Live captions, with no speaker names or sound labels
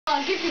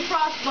Get your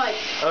frostbite.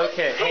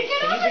 Okay, hey,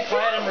 can you be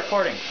quiet? I'm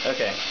recording.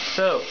 Okay,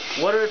 so,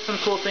 what are some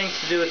cool things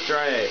to do with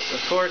dry ice? Of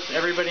course,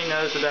 everybody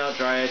knows about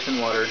dry ice and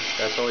water.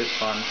 That's always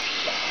fun.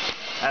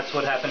 That's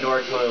what happened to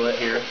our toilet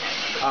here.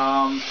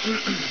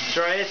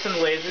 Dry ice and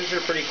lasers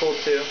are pretty cool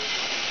too.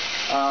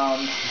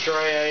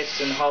 Dry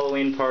ice and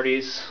Halloween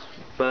parties.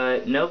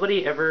 But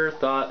nobody ever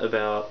thought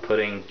about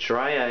putting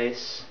dry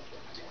ice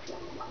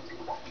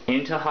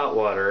into hot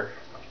water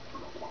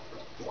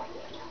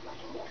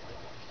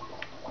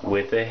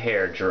with a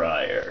hair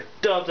dryer.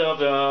 Dum dum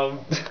dum.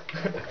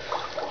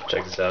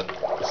 Check this out.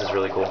 This is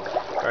really cool.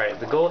 Alright,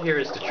 the goal here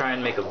is to try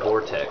and make a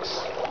vortex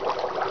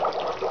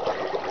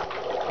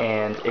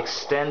and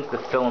extend the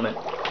filament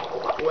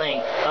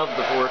length of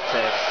the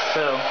vortex.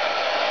 So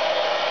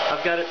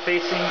I've got it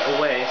facing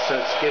away, so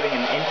it's giving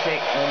an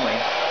intake only.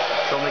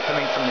 It's only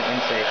coming from the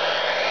intake.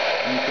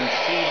 And you can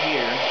see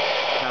here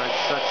how it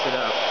sucks it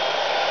up.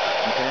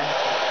 Okay?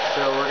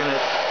 So we're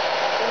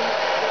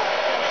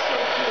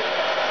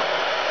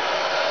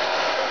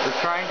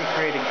trying to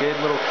create a good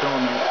little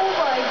filament. Oh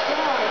my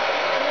god.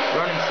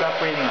 Ronan, stop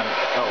breathing on it.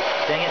 Oh,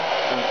 dang it.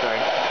 Oh, I'm sorry.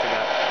 I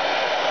forgot.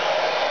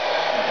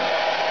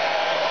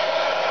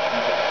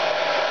 Okay.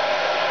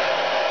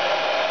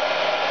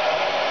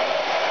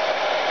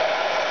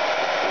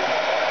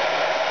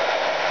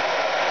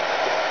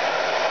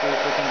 See if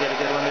we can get a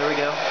good one. There we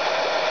go.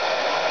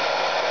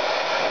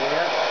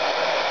 Yep.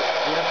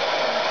 Yep.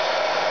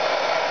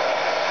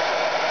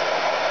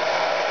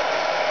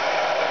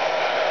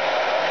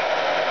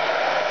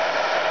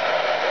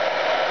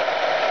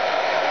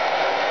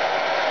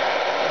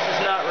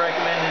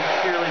 Recommended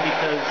purely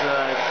because it's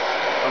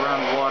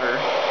around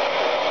water,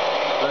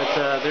 but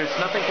there's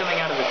nothing coming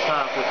out of the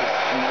top, which is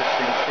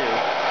interesting too.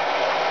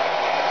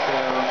 So